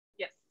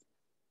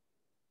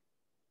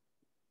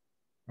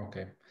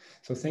Okay,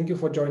 so thank you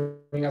for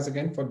joining us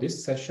again for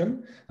this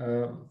session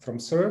from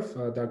SURF.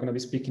 They're going to be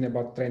speaking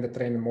about Train the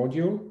Trainer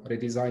module,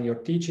 redesign your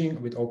teaching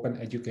with open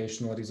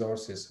educational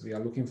resources. We are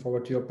looking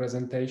forward to your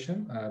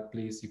presentation.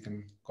 Please, you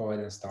can go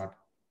ahead and start.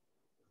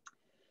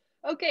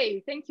 Okay,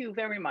 thank you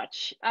very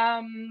much.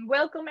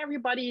 Welcome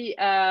everybody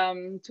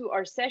to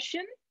our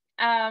session.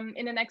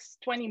 In the next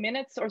 20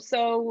 minutes or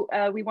so,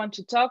 we want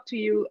to talk to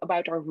you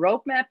about our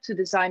roadmap to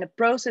design a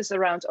process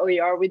around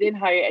OER within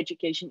higher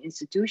education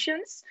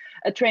institutions.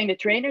 A Train the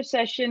Trainer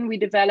session we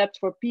developed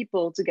for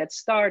people to get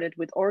started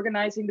with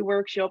organizing the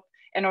workshop,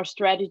 and our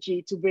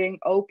strategy to bring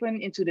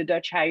open into the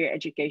Dutch higher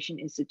education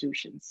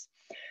institutions.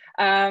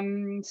 My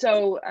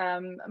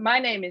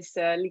name is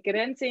Lieke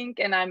Rensink,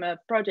 and I'm a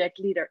project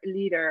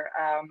leader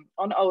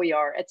on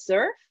OER at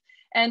SURF.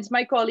 And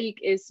my colleague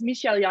is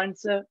Michel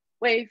Jansen.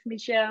 Wave,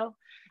 Michel.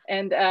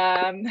 And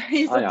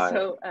he's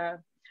also a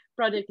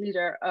project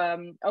leader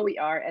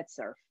OER at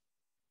SURF.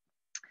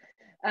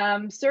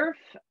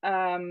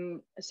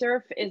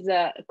 SURF is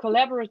a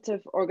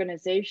collaborative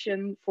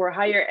organization for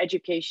higher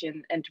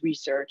education and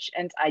research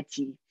and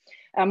IT.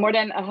 More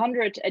than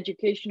 100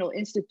 educational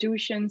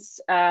institutions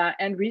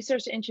and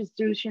research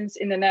institutions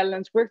in the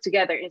Netherlands work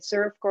together in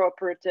SURF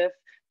Cooperative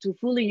to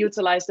fully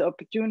utilize the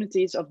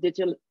opportunities of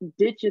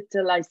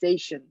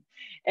digitalization.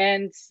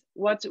 And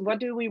what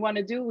do we want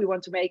to do? We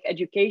want to make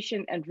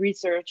education and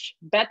research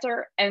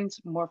better and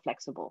more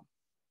flexible.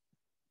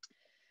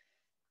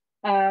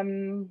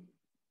 My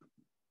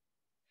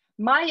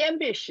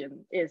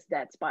ambition is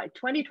that by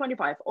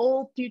 2025,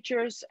 all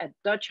teachers at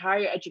Dutch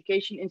higher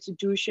education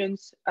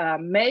institutions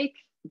make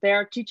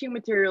their teaching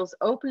materials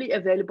openly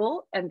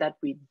available, and that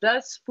we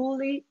thus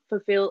fully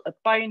fulfill a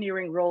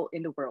pioneering role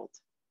in the world.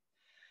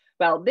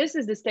 Well, this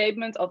is the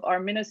statement of our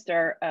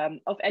Minister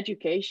of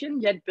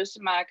Education, Jet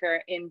Bussemaker,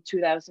 in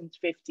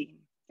 2015.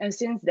 And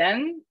since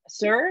then,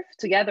 SURF,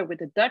 together with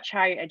the Dutch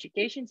higher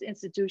education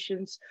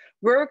institutions,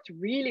 worked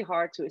really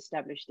hard to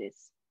establish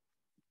this.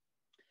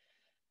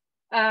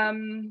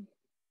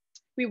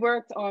 We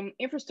worked on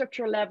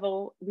infrastructure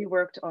level, we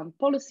worked on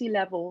policy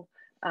level,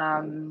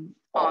 on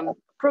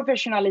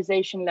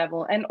professionalization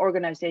level and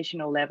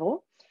organizational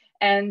level.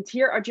 And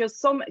here are just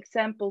some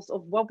examples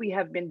of what we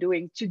have been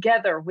doing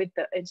together with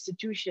the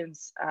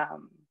institutions,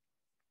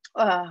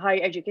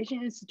 higher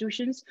education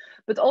institutions,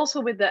 but also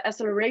with the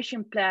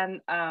acceleration plan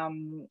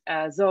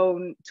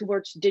zone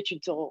towards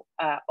digital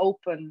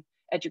open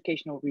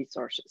educational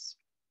resources.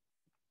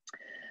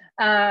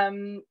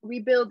 We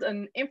built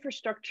an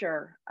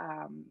infrastructure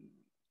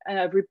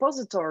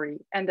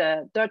repository and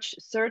a Dutch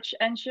search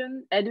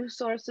engine,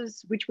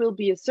 EduSources, which will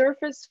be a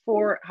service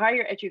for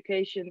higher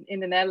education in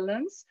the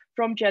Netherlands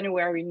from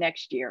January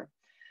next year.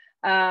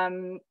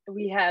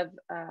 We have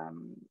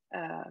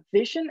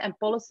vision and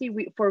policy.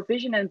 For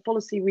vision and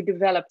policy, we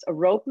developed a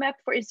roadmap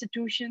for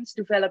institutions,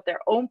 developed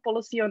their own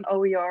policy on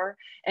OER,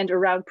 and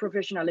around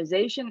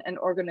professionalization and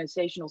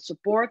organizational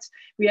support.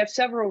 We have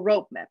several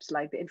roadmaps,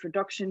 like the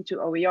introduction to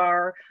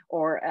OER,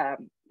 or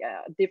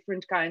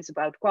different kinds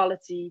about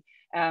quality,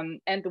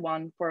 and the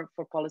one for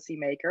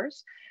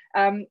policymakers.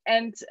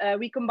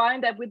 We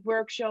combine that with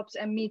workshops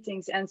and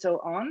meetings and so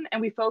on, and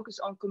we focus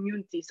on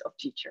communities of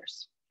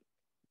teachers.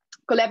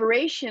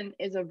 Collaboration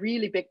is a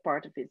really big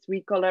part of it.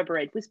 We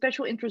collaborate with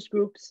special interest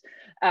groups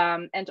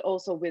and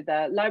also with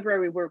a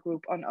library work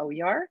group on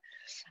OER.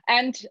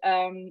 And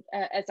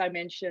as I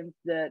mentioned,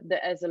 the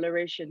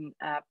acceleration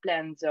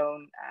plan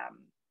zone,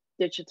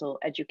 digital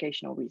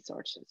educational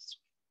resources.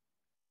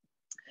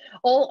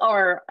 All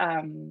our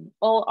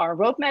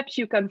roadmaps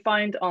you can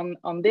find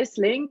on this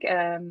link.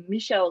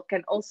 Michel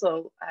can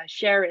also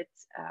share it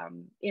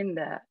in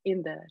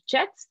the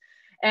chat.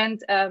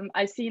 And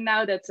I see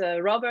now that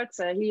Robert,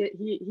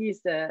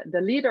 he's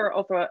the leader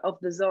of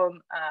the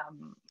zone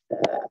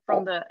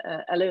from the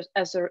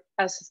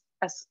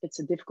it's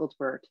a difficult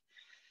word.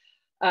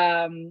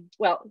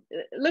 Well,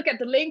 look at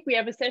the link. We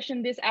have a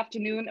session this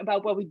afternoon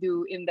about what we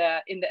do in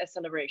the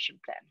acceleration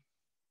plan.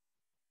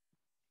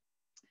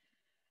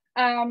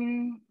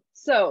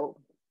 So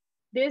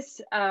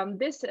this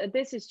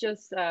is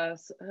just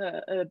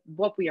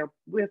what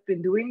we've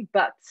been doing,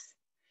 but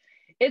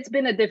it's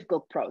been a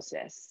difficult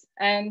process,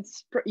 and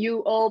you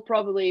all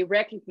probably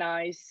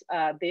recognize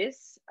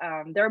this.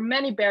 There are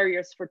many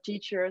barriers for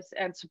teachers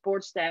and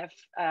support staff.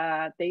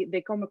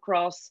 They come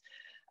across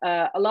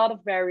a lot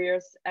of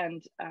barriers,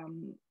 and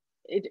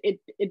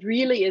it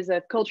really is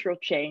a cultural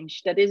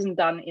change that isn't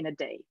done in a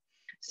day.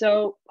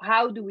 So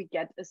how do we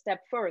get a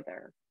step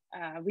further?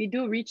 We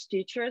do reach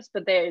teachers,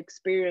 but they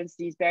experience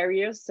these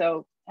barriers,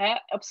 so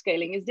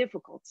upscaling is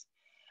difficult.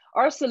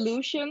 Our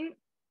solution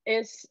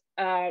is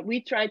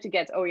we try to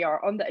get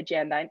OER on the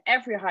agenda in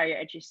every higher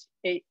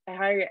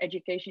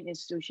education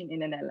institution in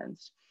the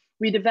Netherlands.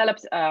 We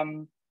developed a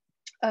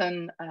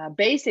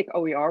basic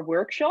OER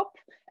workshop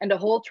and the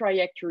whole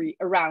trajectory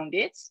around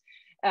it,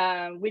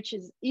 which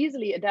is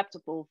easily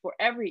adaptable for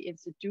every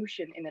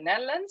institution in the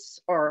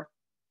Netherlands, or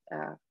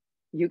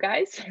you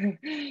guys.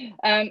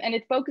 And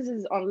it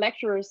focuses on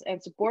lecturers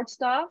and support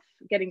staff,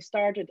 getting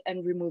started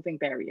and removing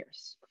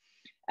barriers.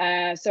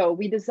 So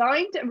we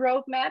designed a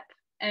roadmap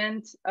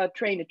and a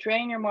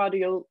train-the-trainer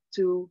module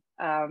to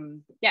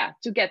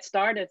get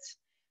started.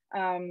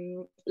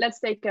 Let's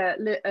take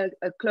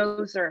a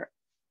closer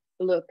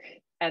look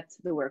at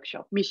the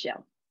workshop.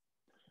 Michel.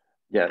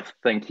 Yes,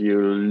 thank you,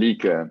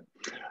 Lieke.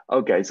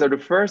 Okay, so the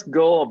first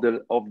goal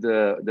of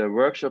the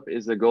workshop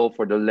is a goal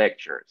for the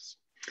lecturers,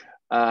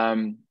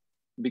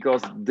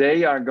 because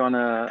they are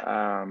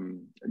gonna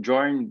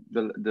join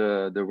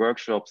the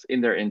workshops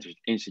in their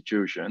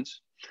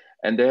institutions,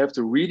 and they have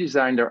to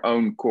redesign their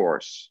own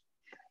course.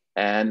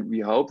 And we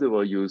hope they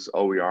will use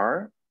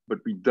OER, but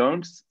we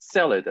don't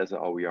sell it as an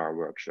OER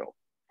workshop.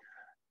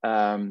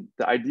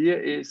 The idea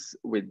is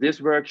with this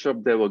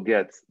workshop, they will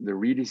get the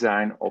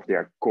redesign of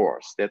their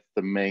course. That's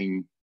the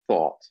main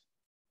thought.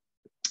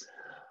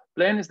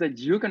 Plan is that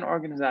you can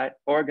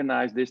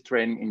organize this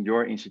training in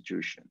your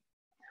institution.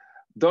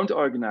 Don't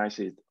organize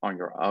it on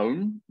your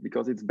own,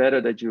 because it's better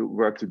that you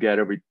work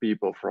together with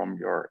people from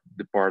your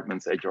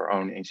departments at your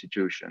own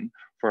institution.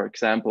 For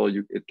example,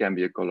 it can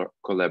be a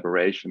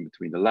collaboration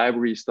between the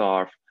library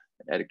staff,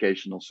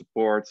 educational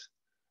support.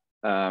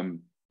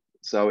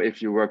 So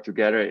if you work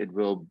together, it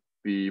will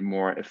be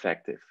more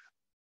effective.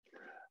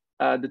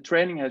 The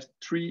training has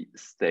 3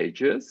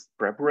 stages: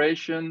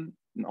 preparation,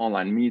 an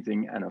online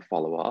meeting, and a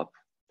follow-up.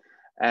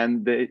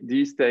 And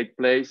these take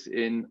place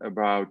in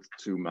about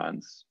 2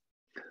 months.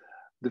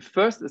 The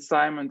first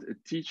assignment a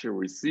teacher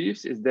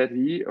receives is that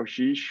he or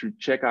she should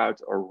check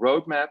out a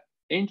roadmap,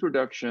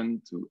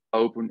 Introduction to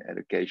Open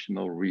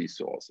Educational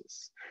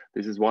Resources.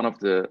 This is one of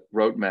the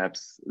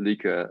roadmaps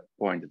Lieke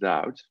pointed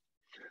out.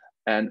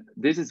 And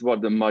this is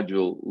what the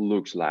module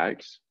looks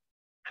like.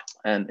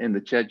 And in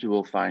the chat, you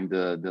will find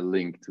the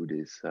link to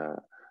this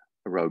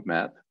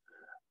roadmap.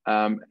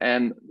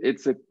 And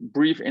it's a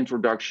brief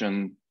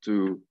introduction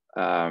to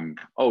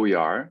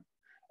OER.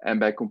 And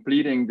by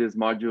completing this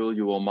module,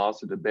 you will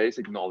master the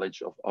basic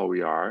knowledge of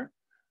OER.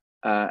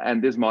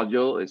 And this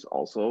module is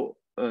also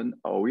an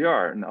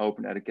OER, an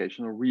open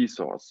educational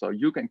resource. So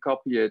you can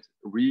copy it,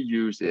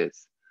 reuse it,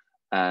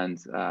 and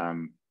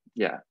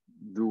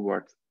do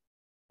what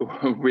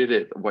with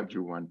it what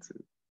you want to.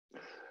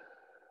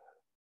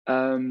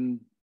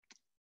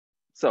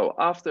 So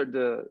after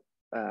the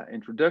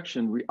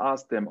introduction, we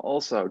asked them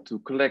also to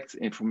collect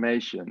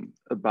information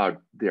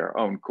about their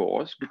own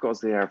course,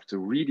 because they have to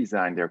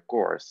redesign their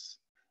course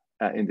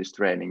in this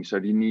training. So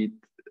they need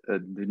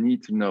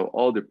to know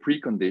all the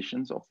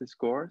preconditions of this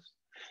course,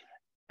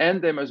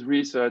 and they must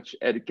research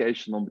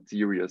educational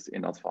materials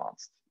in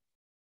advance.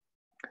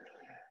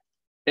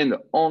 In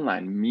the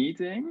online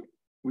meeting,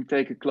 we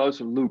take a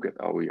closer look at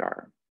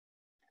OER.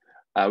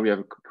 We have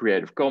a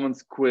Creative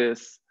Commons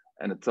quiz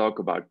and a talk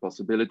about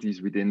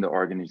possibilities within the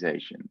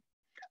organization.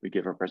 We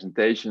give our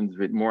presentations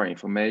with more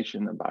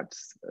information about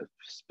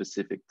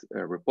specific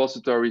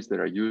repositories that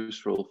are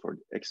useful for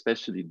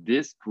especially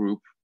this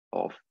group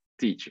of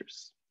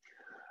teachers.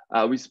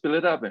 We split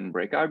it up in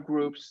breakout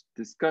groups,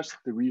 discuss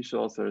the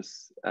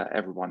resources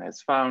everyone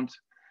has found,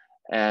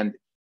 and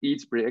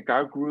each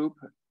breakout group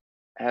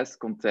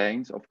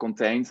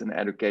contains an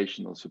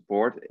educational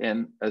support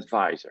and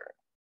advisor.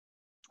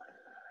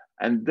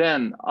 And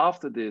then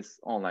after this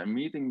online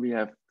meeting, we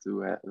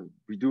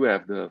do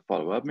have the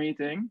follow-up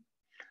meeting.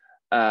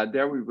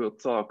 There we will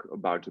talk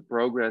about the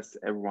progress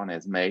everyone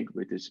has made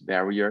with these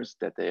barriers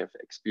that they have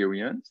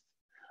experienced,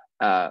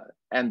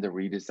 and the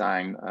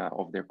redesign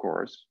of their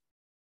course.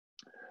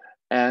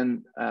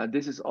 And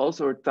this is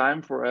also a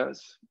time for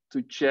us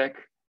to check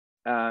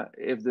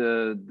if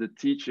the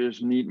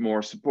teachers need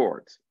more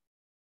support.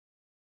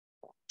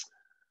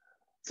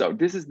 So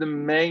this is the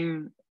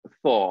main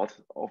thought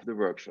of the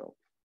workshop,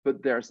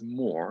 but there's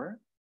more.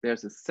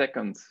 There's a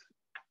second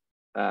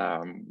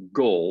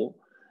goal,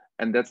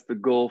 and that's the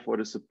goal for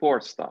the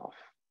support staff.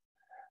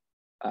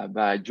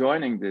 By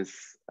joining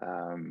this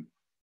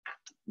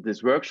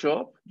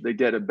workshop, they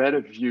get a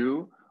better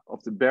view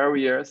of the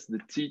barriers the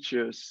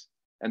teachers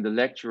and the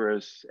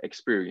lecturers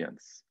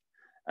experience.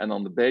 And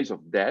on the basis of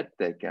that,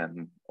 they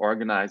can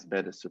organize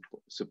better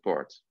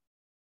support.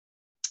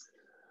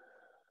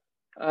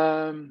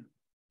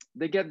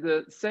 They get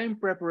the same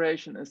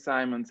preparation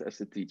assignments as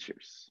the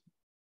teachers.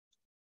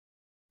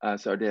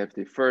 So they have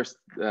to first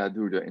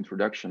do the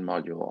introduction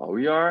module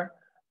OER,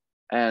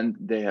 and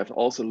they have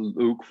also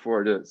look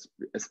for the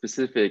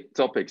specific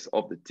topics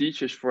of the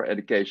teachers for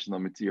educational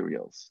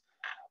materials.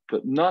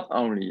 But not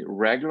only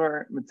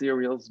regular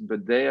materials,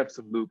 but they have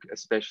to look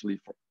especially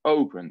for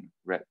open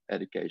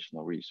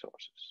educational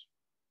resources.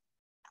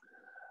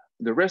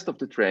 The rest of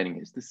the training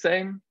is the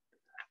same,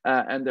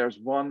 and there's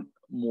one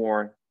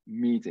more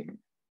meeting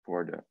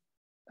for the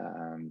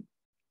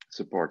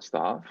support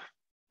staff.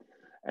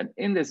 And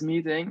in this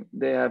meeting,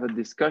 they have a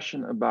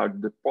discussion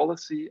about the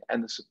policy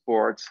and the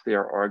support they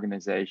are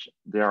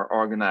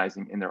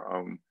organizing in their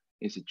own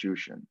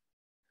institution.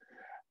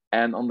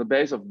 And on the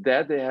basis of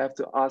that, they have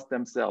to ask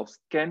themselves,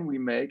 can we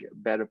make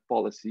better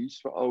policies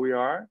for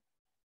OER?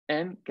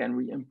 And can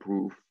we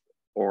improve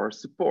our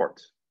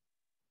support?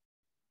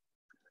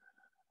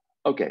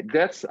 Okay,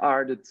 that's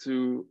are the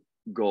 2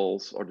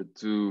 goals or the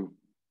two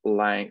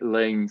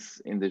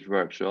lanes in these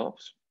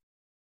workshops.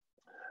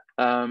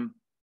 And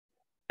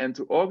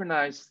to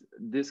organize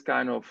this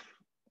kind of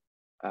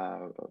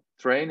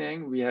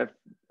training, we have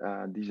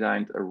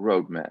designed a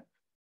roadmap.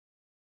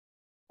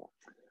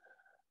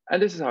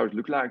 And this is how it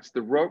looks like. It's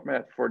the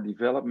roadmap for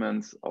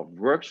development of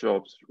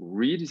workshops,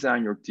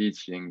 redesign your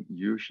teaching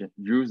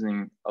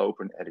using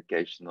open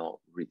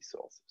educational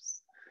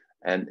resources.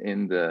 And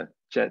in the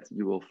chat,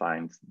 you will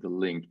find the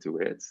link to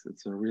it.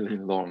 It's a really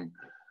long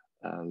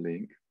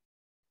link.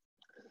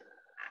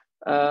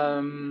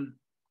 And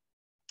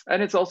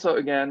it's also,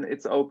 again,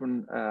 it's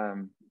open,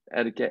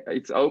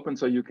 it's open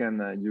so you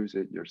can use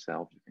it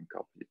yourself, you can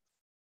copy it.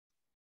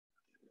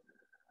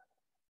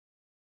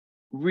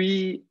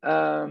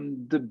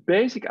 The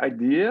basic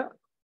idea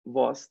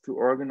was to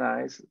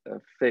organize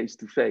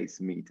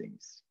face-to-face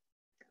meetings,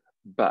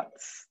 but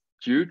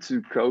due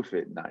to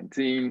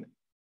COVID-19,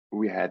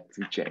 we had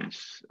to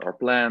change our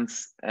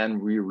plans and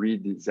we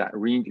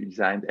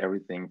redesigned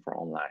everything for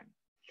online.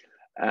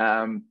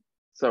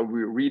 So we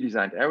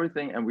redesigned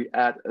everything and we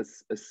add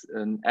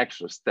an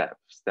extra step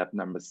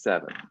number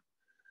 7.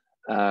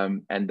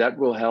 And that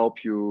will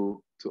help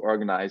you to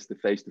organize the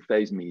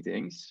face-to-face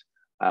meetings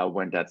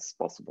when that's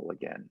possible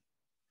again.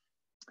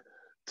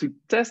 To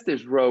test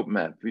this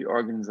roadmap, we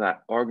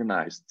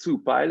organized 2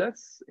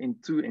 pilots in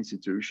 2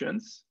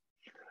 institutions.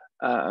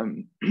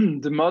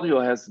 The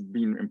module has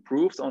been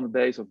improved on the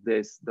basis of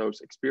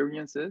those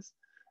experiences,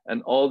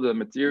 and all the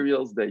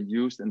materials they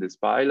used in these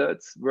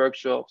pilots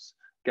workshops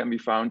can be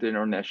found in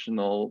our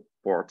national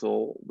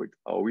portal with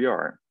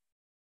OER.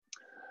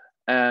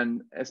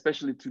 And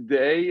especially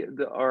today,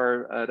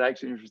 our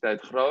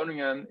Rijksuniversiteit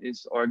Groningen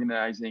is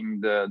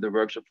organizing the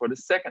workshop for the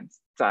 2nd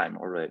time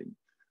already.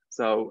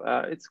 So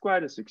it's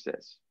quite a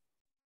success.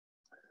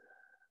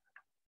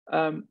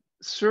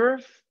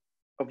 SURF,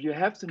 you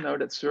have to know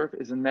that SURF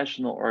is a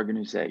national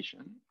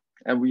organization.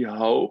 And we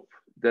hope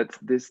that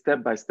this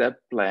step-by-step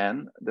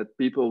plan, that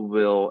people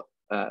will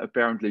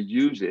apparently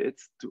use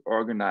it to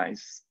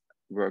organize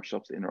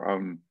workshops in our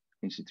own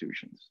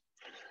institutions.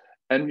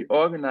 And we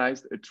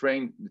organized a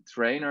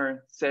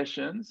trainer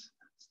sessions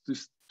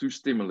to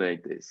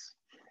stimulate this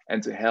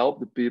and to help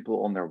the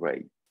people on their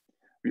way.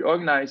 We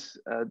organized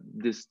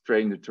this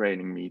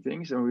training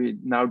meetings, and we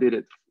now did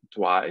it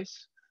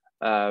twice.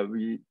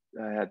 We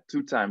had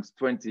 2 times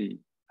 20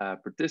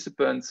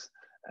 participants,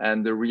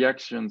 and the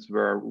reactions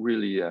were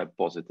really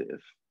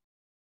positive.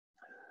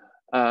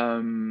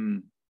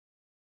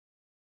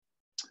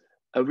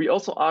 We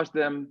also asked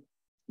them,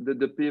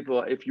 the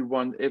people, if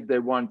they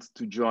want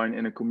to join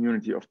in a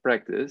community of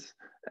practice,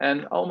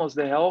 and almost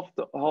half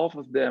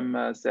of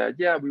them said,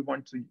 yeah, we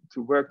want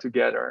to work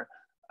together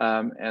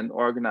and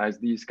organize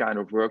these kind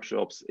of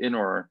workshops in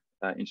our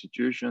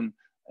institution.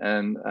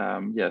 And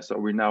yeah, so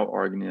we're now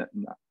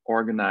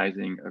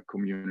organizing a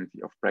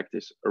community of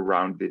practice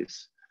around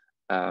this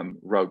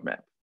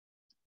roadmap.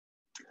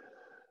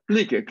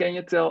 Lieke, can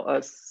you tell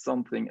us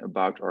something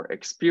about our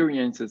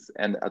experiences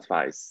and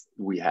advice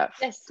we have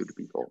to the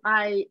people?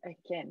 I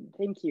can,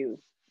 thank you.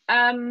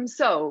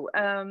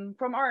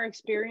 From our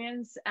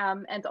experience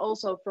and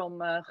also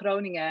from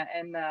Groningen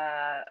and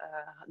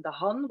the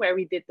Han, where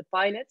we did the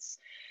pilots,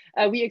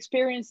 we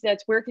experienced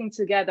that working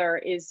together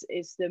is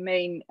the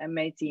main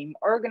theme.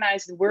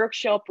 Organize the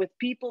workshop with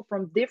people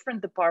from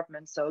different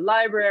departments, so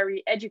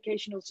library,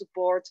 educational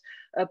support,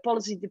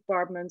 policy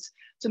departments.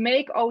 To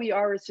make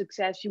OER a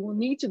success, you will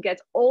need to get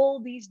all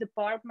these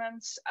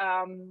departments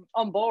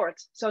on board.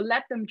 So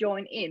let them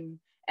join in.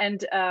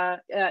 And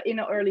in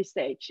an early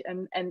stage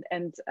and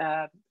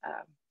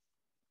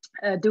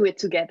do it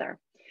together.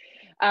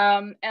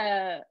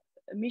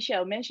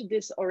 Michel mentioned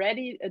this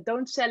already,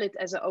 don't sell it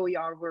as an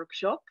OER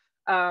workshop.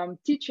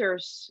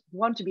 Teachers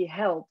want to be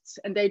helped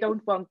and they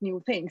don't want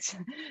new things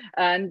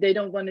and they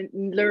don't want to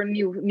learn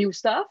new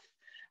stuff.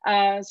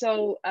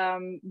 So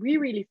we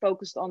really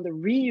focused on the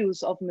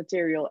reuse of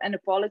material and the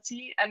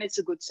quality, and it's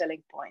a good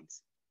selling point.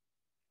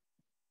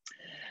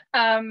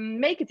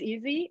 Make it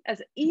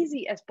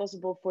easy as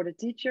possible for the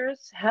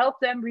teachers, help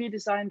them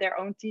redesign their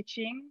own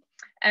teaching.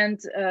 And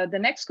the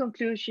next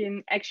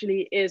conclusion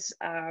actually is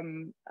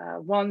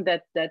one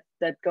that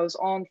goes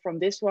on from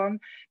this one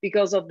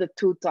because of the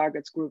 2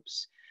 target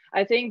groups.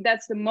 I think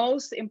that's the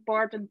most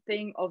important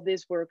thing of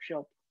this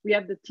workshop. We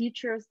have the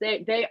teachers,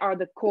 they are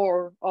the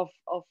core of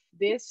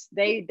this.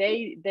 They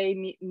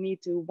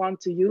need to want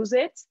to use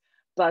it,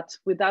 but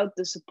without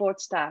the support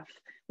staff,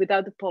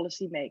 without the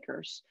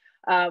policymakers.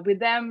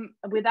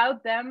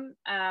 Without them,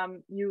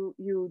 you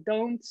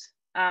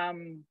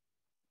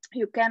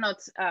cannot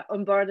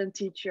unburden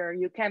teacher.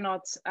 You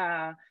cannot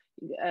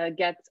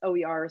get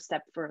OER a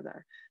step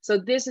further. So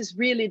this is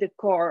really the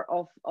core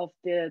of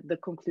the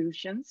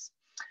conclusions.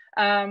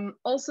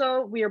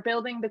 Also, we are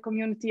building the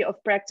community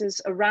of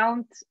practice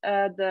around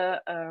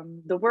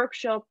the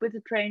workshop with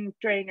the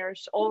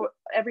trainers,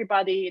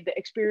 everybody, the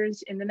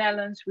experience in the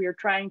Netherlands. We are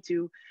trying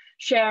to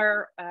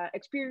share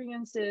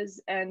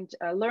experiences and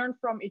learn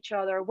from each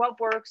other, what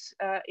works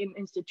in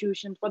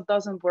institutions, what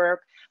doesn't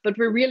work. But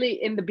we're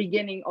really in the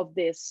beginning of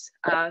this.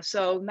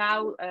 So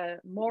now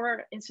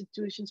more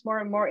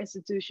and more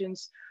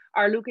institutions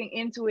are looking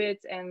into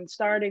it and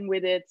starting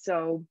with it.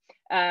 So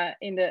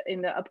in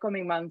the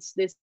upcoming months,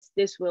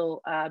 this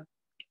will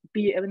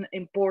be an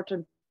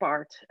important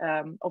part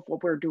of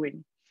what we're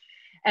doing.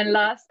 And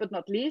last but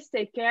not least,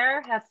 take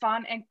care, have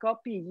fun and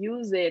copy,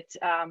 use it,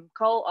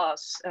 call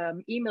us,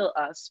 email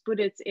us,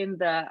 put it in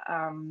the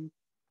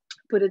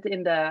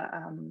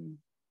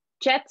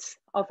chat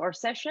of our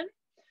session,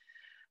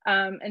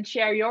 and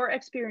share your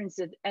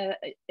experiences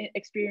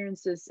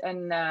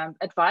and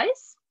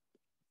advice.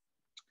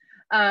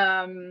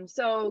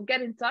 So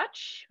get in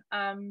touch.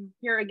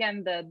 Here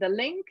again, the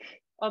link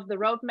of the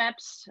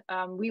roadmaps.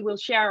 We will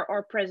share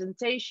our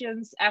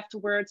presentations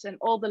afterwards and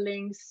all the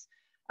links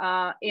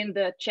in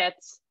the chat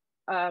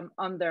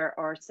under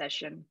our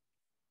session.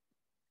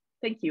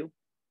 Thank you.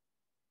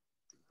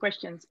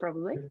 Questions,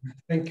 probably.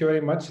 Thank you very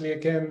much,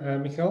 Lieke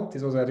and Michel.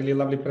 This was a really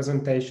lovely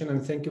presentation,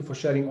 and thank you for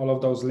sharing all of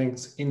those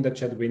links in the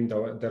chat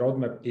window. The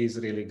roadmap is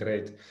really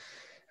great.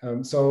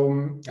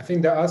 So I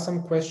think there are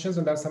some questions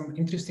and there are some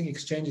interesting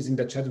exchanges in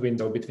the chat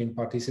window between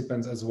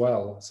participants as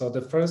well. So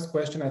the first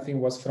question I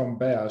think was from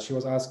Bea. She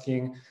was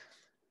asking,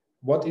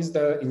 what is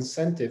the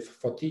incentive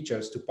for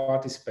teachers to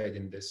participate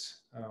in this?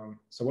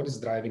 So what is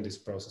driving this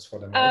process for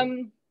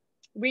them?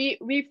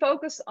 We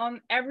focus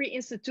on every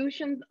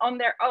institution on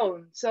their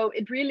own. So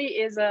it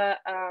really is a,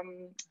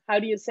 how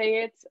do you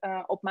say it,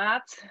 op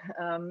maat.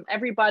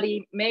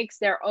 Everybody makes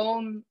their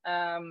own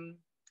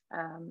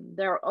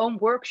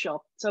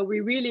workshop. So we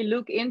really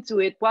look into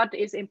it, what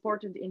is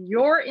important in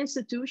your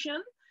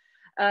institution,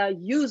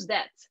 use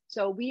that.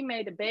 So we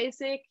made a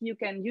basic, you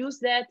can use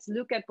that,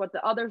 look at what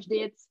the others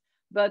did,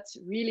 but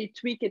really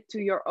tweak it to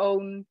your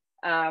own,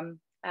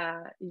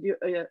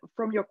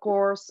 from your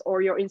course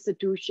or your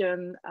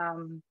institution.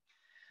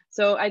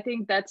 So I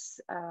think that's,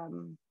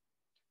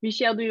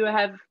 Michel, do you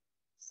have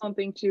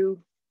something to?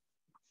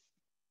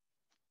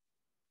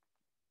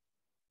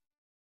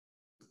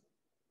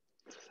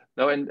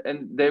 No, and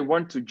they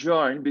want to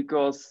join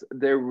because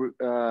they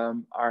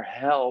are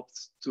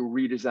helped to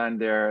redesign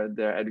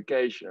their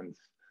educations,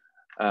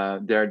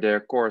 their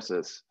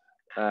courses.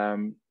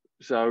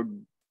 So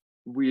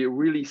we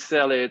really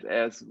sell it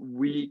as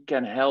we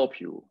can help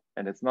you.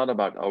 And it's not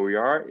about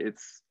OER,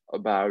 it's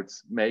about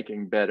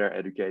making better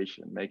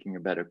education, making a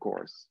better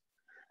course.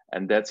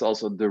 And that's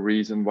also the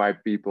reason why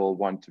people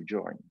want to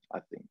join, I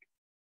think.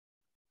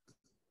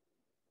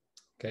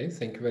 Okay,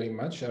 thank you very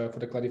much for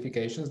the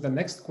clarifications. The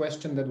next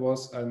question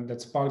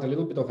that sparked a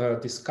little bit of a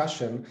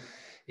discussion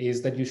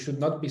is that you should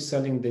not be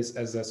selling this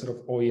as a sort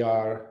of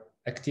OER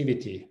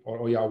activity or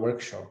OER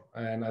workshop.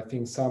 And I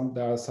think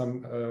there are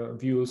some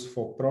views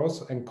for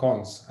pros and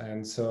cons.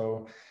 And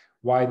so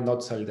why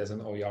not sell it as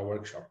an OER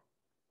workshop?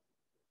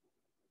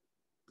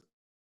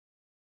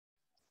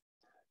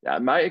 Yeah,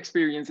 my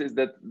experience is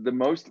that the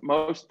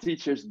most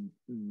teachers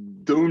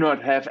do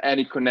not have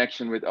any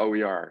connection with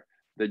OER.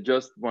 They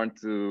just want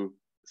to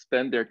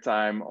spend their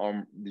time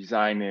on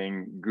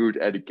designing good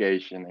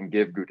education and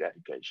give good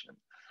education.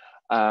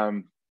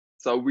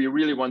 So we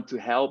really want to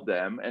help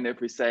them. And if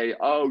we say,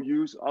 oh,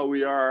 use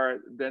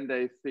OER, then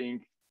they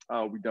think,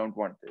 oh, we don't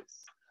want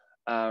this.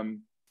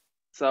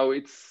 So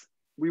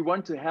we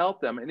want to help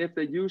them. And if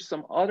they use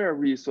some other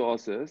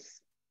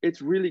resources,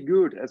 it's really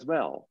good as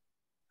well.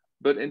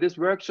 But in this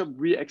workshop,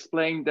 we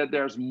explain that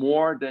there's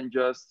more than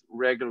just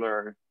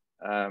regular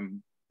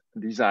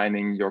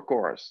designing your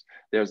course.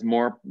 There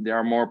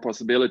are more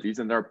possibilities,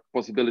 and there are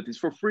possibilities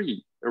for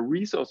free, there are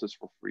resources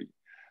for free.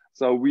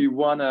 So we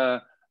want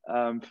to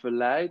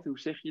verleid, hoe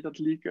zeg je dat,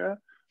 Lieke?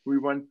 We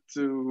want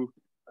to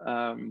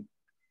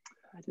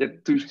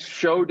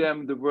show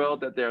them the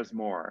world that there's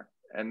more.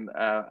 And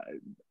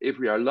if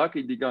we are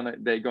lucky,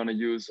 they're gonna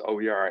use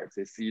OER if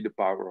they see the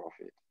power of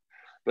it.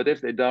 But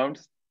if they don't,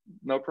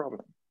 no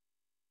problem.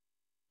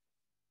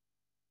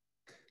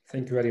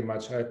 Thank you very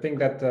much. I think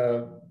that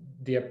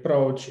the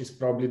approach is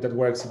probably that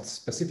works at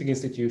specific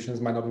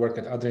institutions, might not work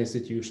at other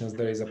institutions.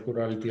 There is a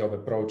plurality of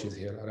approaches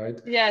here, right?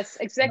 Yes,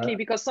 exactly,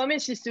 because some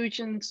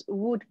institutions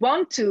would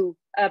want to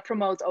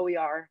promote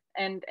OER.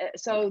 And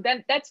so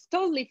then that's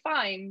totally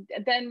fine.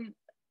 Then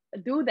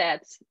do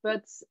that.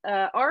 But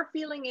our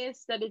feeling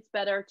is that it's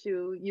better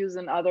to use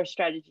another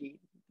strategy.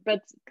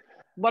 But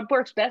what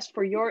works best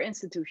for your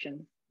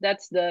institution?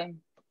 That's the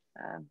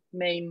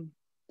main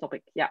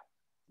topic. Yeah.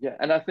 Yeah,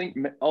 and I think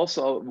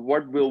also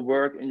what will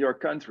work in your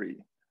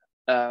country.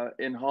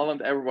 In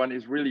Holland, everyone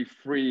is really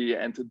free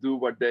and to do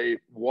what they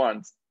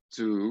want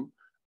to.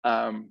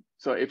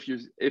 So if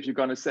you're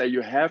gonna say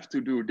you have to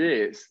do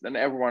this, then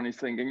everyone is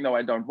thinking, no,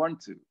 I don't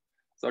want to.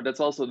 So that's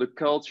also the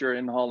culture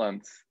in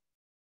Holland.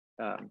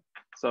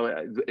 So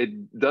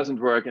it doesn't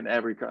work in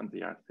every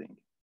country, I think.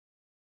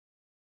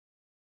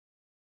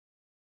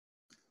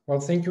 Well,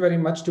 thank you very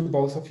much to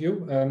both of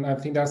you. And I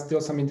think there are still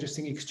some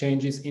interesting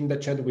exchanges in the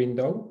chat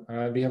window.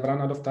 We have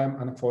run out of time,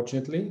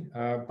 unfortunately,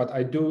 but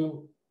I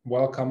do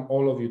welcome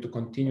all of you to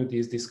continue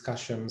these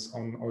discussions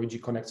on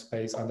OEG Connect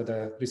space under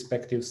the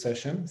respective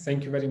session.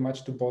 Thank you very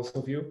much to both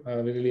of you.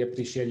 We really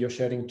appreciate your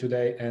sharing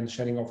today and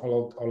sharing of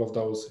all of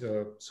those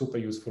super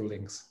useful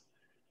links.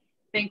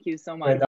 Thank you so much.